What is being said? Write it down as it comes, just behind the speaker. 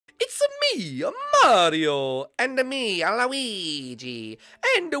me, Mario, and me, Luigi,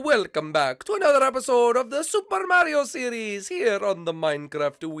 and welcome back to another episode of the Super Mario series here on the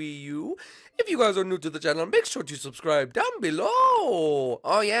Minecraft Wii U. If you guys are new to the channel, make sure to subscribe down below.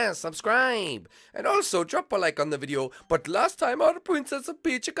 Oh yes, subscribe. And also drop a like on the video. But last time our Princess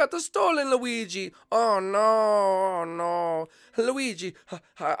Peach got stolen, Luigi. Oh no. Luigi,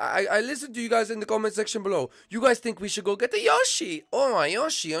 I listened to you guys in the comment section below. You guys think we should go get the Yoshi. Oh,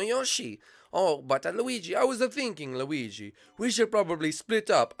 Yoshi. Oh, but Luigi, I was thinking, Luigi, we should probably split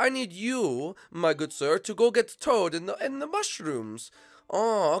up. I need you, my good sir, to go get Toad and the mushrooms.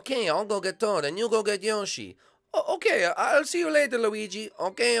 Oh, okay, I'll go get Toad and you go get Yoshi. Oh, okay, I'll see you later, Luigi.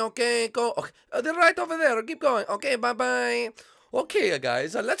 Okay, go. Okay, they're right over there. Keep going. Okay, bye-bye. Okay,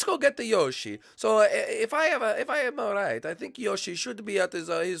 guys, let's go get the Yoshi. So, if I am alright, I think Yoshi should be at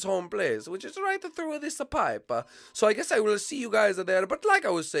his home place, which is right through this pipe. So I guess I will see you guys there. But like I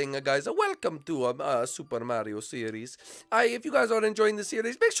was saying, guys, welcome to Super Mario series. If you guys are enjoying the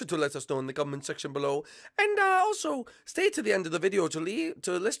series, make sure to let us know in the comment section below, and also stay to the end of the video to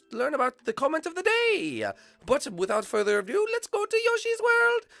learn about the comment of the day. But without further ado, let's go to Yoshi's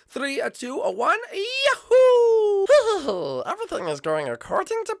World. 3, 2, 1, Yahoo! Everything is going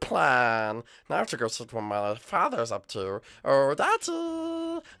according to plan. Now to go see what my father's up to. Oh,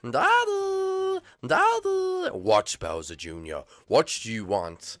 Daddy. Watch, Bowser Jr. What do you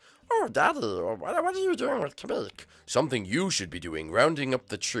want? Oh, Daddy, what are you doing with Kamik? Something you should be doing, rounding up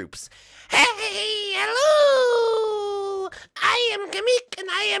the troops. Hey, hello! I am Kamik, and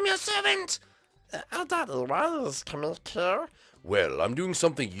I am your servant. Daddy, why is Kamik here? Well, I'm doing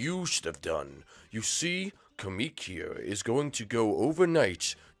something you should have done. You see, Kamik here is going to go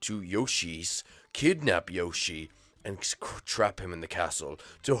overnight to Yoshi's, kidnap Yoshi, and trap him in the castle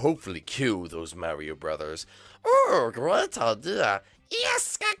to hopefully kill those Mario brothers. Oh, great idea.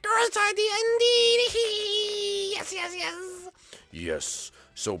 Yes, a great idea indeed. Yes. Yes.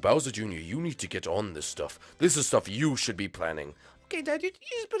 So, Bowser Jr., you need to get on this stuff. This is stuff you should be planning. Okay, Dad, you're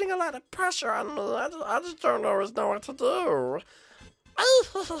putting a lot of pressure on me. I just don't always know what to do.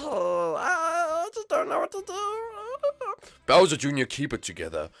 I just don't know what to do. Bowser Jr., keep it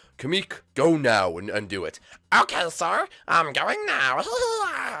together. Kamik, go now and do it. Okay, sir. I'm going now.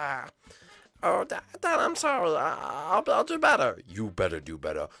 Oh, Dad, I'm sorry. I'll do better. You better do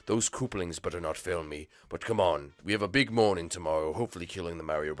better. Those Koopalings better not fail me. But come on. We have a big morning tomorrow, hopefully killing the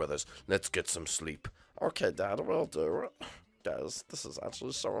Mario brothers. Let's get some sleep. Okay, Dad, we'll do it. Guys, this is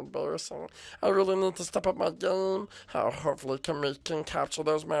actually so embarrassing. I really need to step up my game. Hopefully Kamik can capture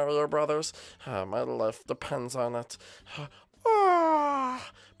those Mario brothers. My life depends on it.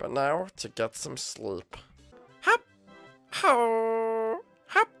 But now, to get some sleep. Hop! Ho!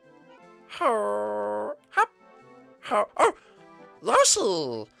 Hop! Ho! Hop! Ho! Oh!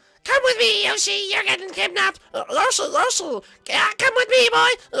 Yoshi! Come with me, Yoshi! You're getting kidnapped! Yoshi! Come with me, boy!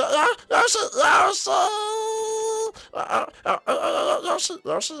 Yoshi!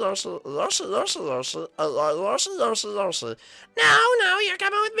 No, you're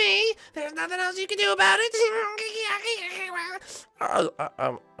coming with me. There's nothing else you can do about it.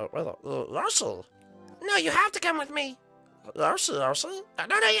 Yoshi. No, you have to come with me. Yoshi. No,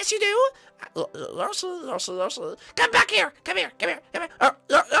 yes you do. Yoshi. Come back here. Come here.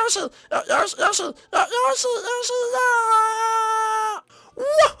 Yoshi.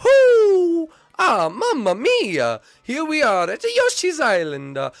 Woohoo! Ah, mamma mia! Here we are at Yoshi's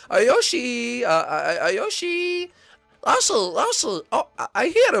Island. Yoshi! Yoshi! Oh, I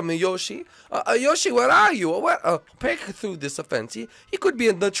hear him, Yoshi. Yoshi, where are you? Peek through this fence. He could be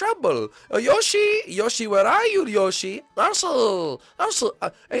in the trouble. Yoshi, where are you, Yoshi? Yoshi!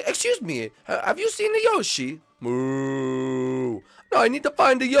 Excuse me. Have you seen a Yoshi? Moo! No, I need to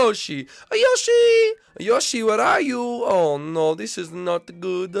find a Yoshi. Yoshi, where are you? Oh no, this is not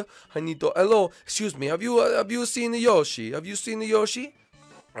good. I need to. Hello, excuse me. Have you seen a Yoshi? Have you seen a Yoshi?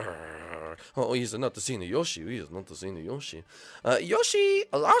 Oh, he's not seen a Yoshi. He is not seen a Yoshi. Yoshi,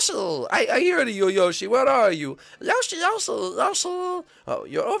 I hear you, Yoshi. Where are you? Yoshi. Oh,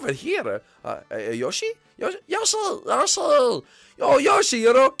 you're over here. Yoshi. Oh, Yoshi,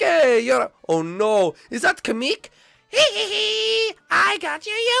 you're okay. Oh no, is that Kamik? I got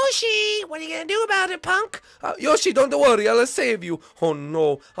you, Yoshi. What are you gonna do about it, punk? Yoshi, don't worry, I'll save you. Oh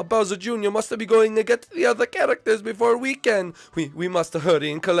no, Bowser Jr. must be going to get the other characters before we can. We must hurry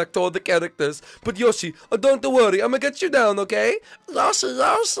and collect all the characters. But Yoshi, don't worry, I'm gonna get you down, okay? Yoshi.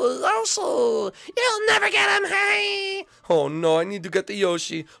 You'll never get him, hey. Oh no, I need to get the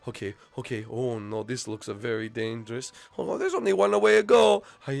Yoshi. Okay. Oh no, this looks very dangerous. Oh, there's only one way to go.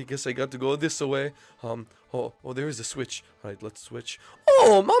 I guess I got to go this way. Oh, there is a switch. All right, let's switch.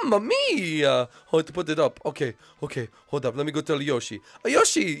 Oh, mamma mia! Oh, to put it up. Okay. Hold up. Let me go tell Yoshi.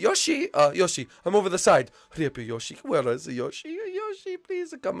 Yoshi, I'm over the side. Hurry up, Yoshi. Where is Yoshi? Yoshi,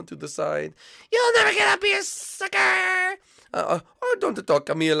 please come to the side. You'll never get up here, sucker! Oh, don't talk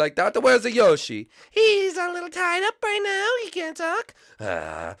to me like that. Where's the Yoshi? He's a little tied up right now. He can't talk.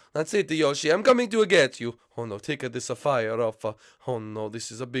 That's it, Yoshi. I'm coming to get you. Oh no, take this fire off. Oh no,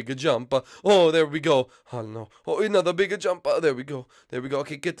 this is a big jump. Oh, there we go. Oh no. Oh, another big jump. There we go.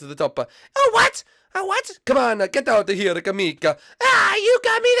 Okay, get to the top. Oh, what? What? Come on, get out of here, Kamika. You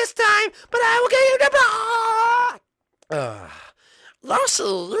got me this time, but I will get you the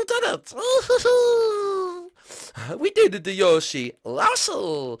Russell, you did it. We did it, Yoshi.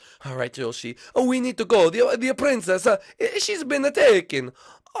 Russell. All right, Yoshi. Oh, we need to go. The princess, she's been taken.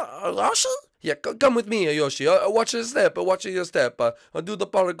 Russell? Yeah, come with me, Yoshi. Watch your step. Do the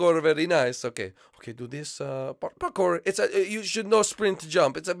parkour very nice. Okay, do this parkour. It's you should know sprint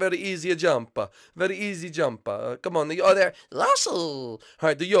jump. It's a very easy jump. Very easy jump. Come on. Oh, there. Russell. All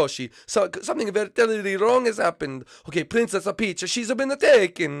right, the Yoshi. So, something very terribly wrong has happened. Okay, Princess Peach. She's been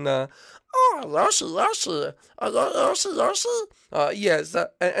taken. Russell. Yes,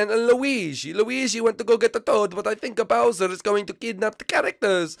 and Luigi went to go get the Toad, but I think Bowser is going to kidnap the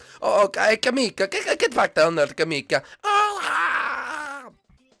characters. Oh, okay, Kamika, get back down there, Kamika.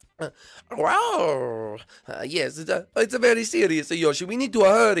 Wow. Yes, it's a very serious, Yoshi. We need to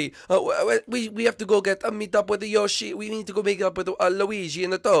hurry. We have to go meet up with the Yoshi. We need to go meet up with Luigi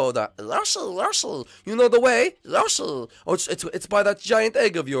and the Toad. Russell, you know the way? Russell. Oh, it's by that giant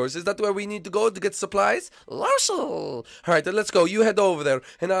egg of yours. Is that where we need to go to get supplies? Russell. All right, let's go. You head over there,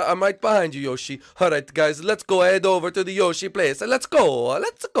 and I'm right behind you, Yoshi. All right, guys, let's go head over to the Yoshi place. Let's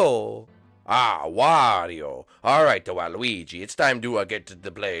go. Wario. All right, Luigi, it's time to get to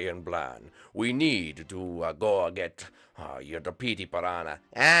the play and plan. We need to go get the petey Piranha.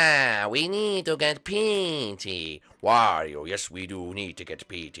 We need to get petey. Wario, yes, we do need to get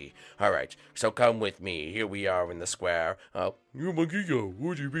petey. All right, so come with me. Here we are in the square. You monkey go.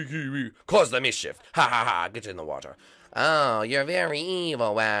 Cause the mischief. Ha. Get in the water. Oh, you're very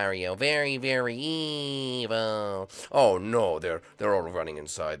evil, Wario. Very, very evil. Oh no, they're all running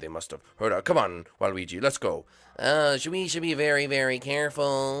inside. They must have heard. Come on, Waluigi, let's go. Should be very, very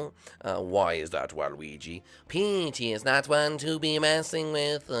careful. Why is that, Waluigi? Petey is not one to be messing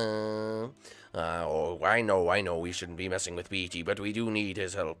with. I know we shouldn't be messing with Petey, but we do need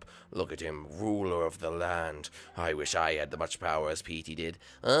his help. Look at him, ruler of the land. I wish I had as much power as Petey did.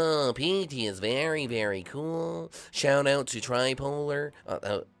 Oh, Petey is very, very cool. Shout out to Tripolar.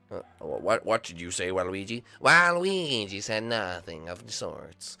 What did you say, Waluigi? Waluigi said nothing of the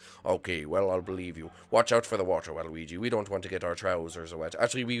sorts. Okay, well, I'll believe you. Watch out for the water, Waluigi. We don't want to get our trousers wet.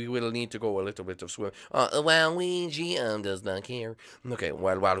 Actually, we will need to go a little bit of swim. Waluigi does not care. Okay,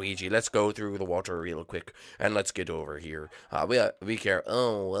 well, Waluigi, let's go through the water real quick, and let's get over here. Be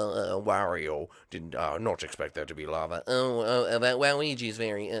careful. Wario did not expect there to be lava. Waluigi's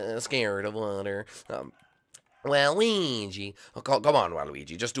very scared of water. Waluigi. Oh, come on,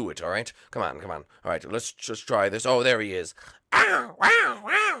 Waluigi. Just do it, all right? Come on. All right, let's just try this. Oh, there he is. Ow,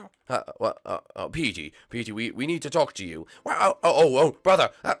 wow. Petey, we need to talk to you. Oh,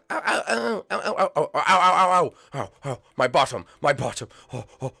 brother. Ow. My bottom.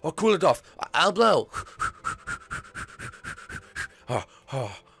 Oh, cool it off. I'll blow.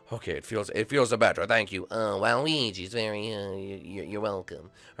 Okay, it feels better. Thank you. Waluigi's very, you're welcome.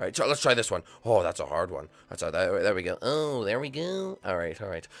 All right, so let's try this one. Oh, that's a hard one. There we go. Oh, there we go. All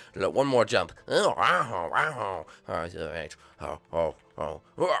right. Look, one more jump. Oh, wow. All right.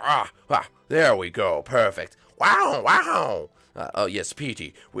 There we go. Perfect. Wow. Oh, yes,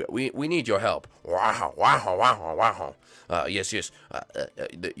 Petey. We need your help. Wow. Yes.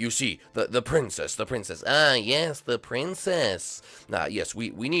 You see, the princess. Yes, the princess. Yes,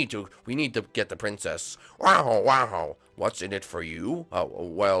 we need to get the princess. Wow. What's in it for you?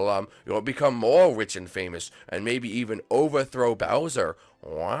 Well, you'll become more rich and famous, and maybe even overthrow Bowser.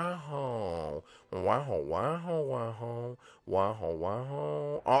 Wow.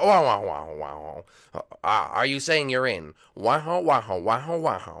 Are you saying you're in?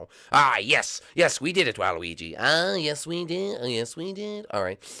 Wow. Yes, we did it, Waluigi. Yes, we did. All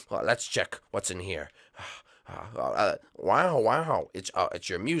right, well, let's check what's in here. Wow. It's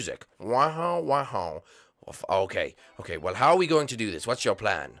your music. Wow. Okay. Well, how are we going to do this? What's your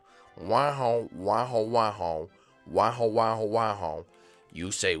plan? Wow.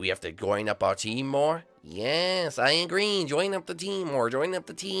 You say we have to join up our team more? Yes, I agree. Join up the team more. Join up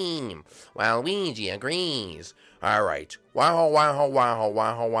the team. Waluigi agrees. All right. Wow, wow, wow,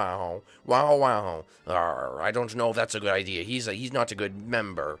 wow, wow, wow, wow. I don't know if that's a good idea. He's not a good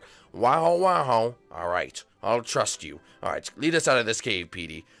member. Wow, wow. All right. I'll trust you. All right. Lead us out of this cave,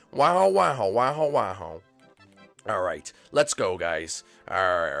 Petey. Wow, wow, wow, wow. All right. Let's go, guys.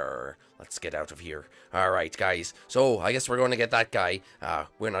 Let's get out of here. All right, guys. So, I guess we're going to get that guy.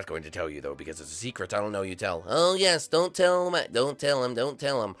 We're not going to tell you, though, because it's a secret. I don't know you tell. Oh, yes, don't tell him. Don't tell him. Don't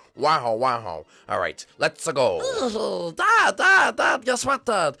tell him. Wow, wow. All right, let's go. Oh, Dad, guess what,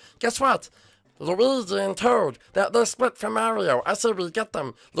 Dad? Guess what? Luigi and Toad, they're split from Mario. I say we get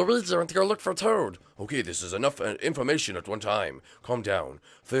them. Luigi went to go look for Toad. Okay, this is enough information at one time. Calm down.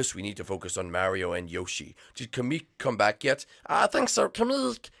 First, we need to focus on Mario and Yoshi. Did Kamik come back yet? I think so.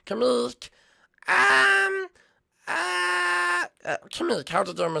 Kamik. Kamik, how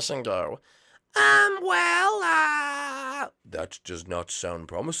did your mission go? That does not sound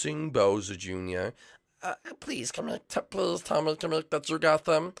promising, Bowser Jr. Please, Kamik, please tell me, Kamik, that you got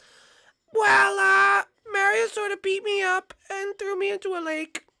them. Well, Mario sort of beat me up and threw me into a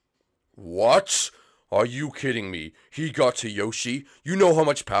lake. What? Are you kidding me? He got to Yoshi? You know how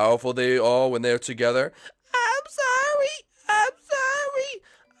much powerful they are when they're together? I'm sorry.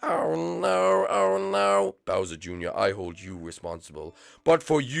 Oh no. Bowser Jr., I hold you responsible. But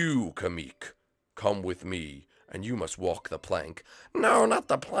for you, Kamik, come with me, and you must walk the plank. No, not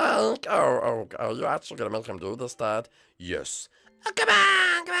the plank. Oh, you're actually gonna make him do this, Dad? Yes. Oh, come on.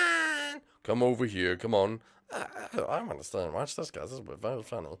 Come over here, come on. I understand. Watch this, guys. This is very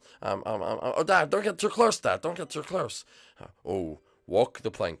funny. Oh, Dad, don't get too close, Dad. Don't get too close. Walk the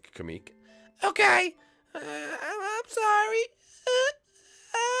plank, Kamik. Okay. I'm sorry.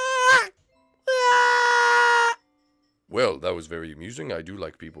 Well, that was very amusing. I do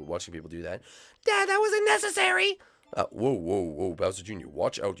like watching people do that. Dad, that wasn't necessary. Whoa, Bowser Jr.,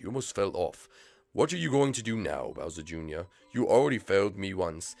 watch out. You almost fell off. What are you going to do now, Bowser Jr.? You already failed me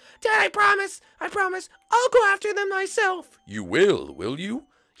once. Dad, I promise. I'll go after them myself. You will you?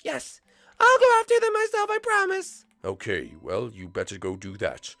 Yes, I'll go after them myself, I promise. Okay, well, you better go do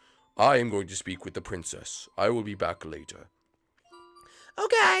that. I am going to speak with the princess. I will be back later.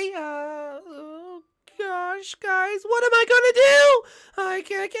 Okay, oh gosh, guys, what am I gonna do? I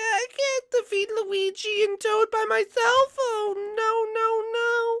can't defeat Luigi and Toad by myself. Oh, no.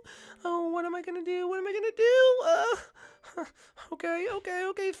 Oh, what am I gonna do? Okay,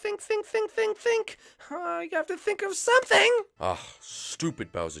 think. I have to think of something.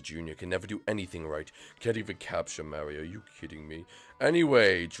 Stupid Bowser Jr. can never do anything right. Can't even capture Mario. You kidding me?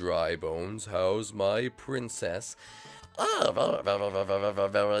 Anyway, Dry Bones, how's my princess? Oh,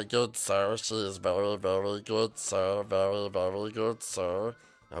 very good, sir. She is very good, sir. Very good, sir.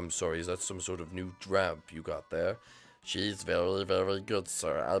 I'm sorry, is that some sort of new drab you got there? She's very good,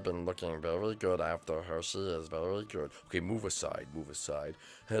 sir. I've been looking very good after her. She is very good. Okay, move aside.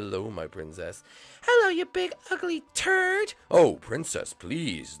 Hello, my princess. Hello, you big ugly turd. Oh, princess,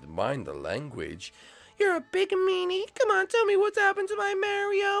 please, mind the language. You're a big meanie. Come on, tell me what's happened to my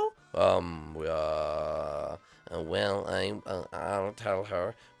Mario. Well, I'll tell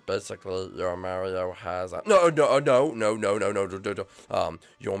her. Basically, your Mario has... No.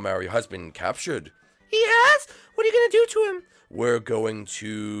 Your Mario has been captured. He has? What are you gonna do to him? We're going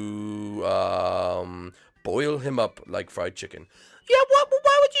to, boil him up like fried chicken. Yeah, why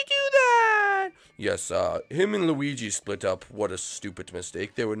would you do that? Yes, him and Luigi split up. What a stupid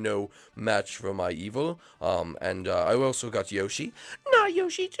mistake. They were no match for my evil. And I also got Yoshi. Not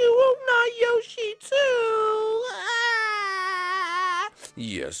Yoshi too. Oh, not Yoshi too.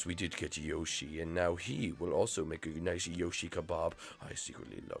 Yes, we did get Yoshi, and now he will also make a nice Yoshi kebab. I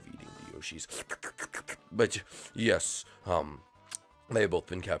secretly love eating the Yoshis. But, yes, they have both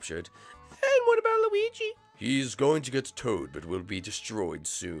been captured. And what about Luigi? He's going to get Toad, but will be destroyed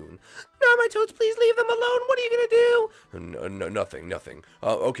soon. No, my Toads, please leave them alone. What are you gonna do? Nothing.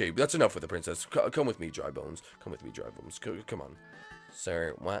 Okay, that's enough with the princess. Come with me, Dry Bones. Come on.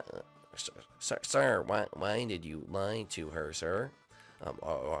 Sir, Sir, why did you lie to her, sir?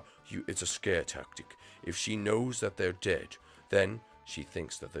 It's a scare tactic. If she knows that they're dead, then she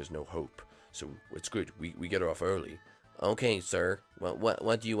thinks that there's no hope. So it's good. We get her off early. Okay, sir.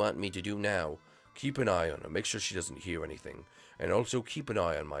 What do you want me to do now? Keep an eye on her. Make sure she doesn't hear anything. And also keep an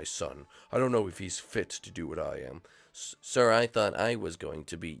eye on my son. I don't know if he's fit to do what I am. Sir, I thought I was going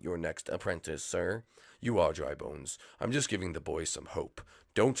to be your next apprentice, sir. You are, Dry Bones. I'm just giving the boy some hope.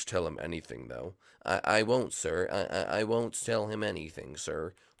 Don't tell him anything, though. I won't, sir. I won't tell him anything,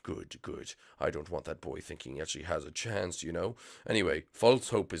 sir. Good, good. I don't want that boy thinking he actually has a chance, you know? Anyway, false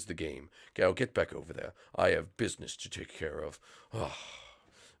hope is the game. Now get back over there. I have business to take care of. Ah,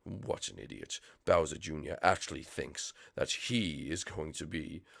 what an idiot. Bowser Jr. actually thinks that he is going to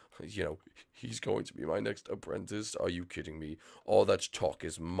be, he's going to be my next apprentice. Are you kidding me? All that talk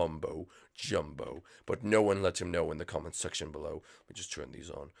is mumbo jumbo. But no one let him know in the comment section below. Let me just turn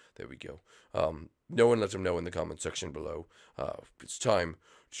these on. There we go. No one let him know in the comment section below. It's time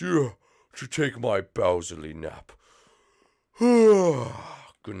to take my Bowserly nap.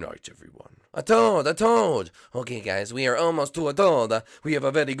 Good night, everyone. A toad, a toad. Okay, guys, we are almost to a toad. We have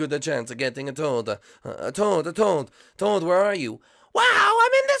a very good chance of getting a toad. A toad, a toad. Toad, where are you? Wow,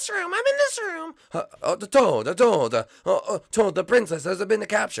 I'm in this room. I'm in this room. The toad, a toad. Toad, the princess has been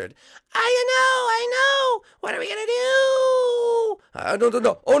captured. I know. What are we gonna do? I don't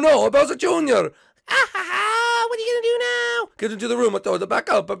know. Oh no, Bowser Jr. What are you gonna do now? Get into the room, a toad. Back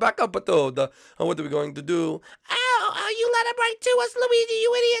up, a toad. What are we going to do? Ow, you let him right to us, Luigi,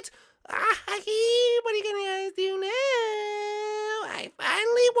 you idiot. What are you gonna do now? I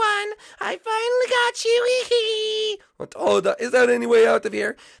finally won. I finally got you. Toad, is there any way out of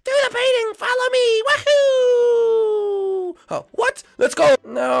here? Do the painting. Follow me. Woohoo! Oh, what? Let's go.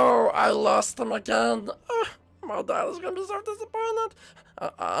 No, I lost them again. My dad is going to be so disappointed.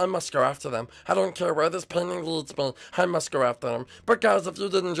 I must go after them. I don't care where this painting leads me. I must go after them. But guys, if you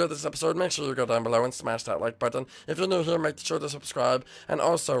did enjoy this episode, make sure you go down below and smash that like button. If you're new here, make sure to subscribe. And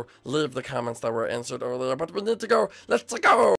also, leave the comments that were answered earlier. But we need to go. Let's go!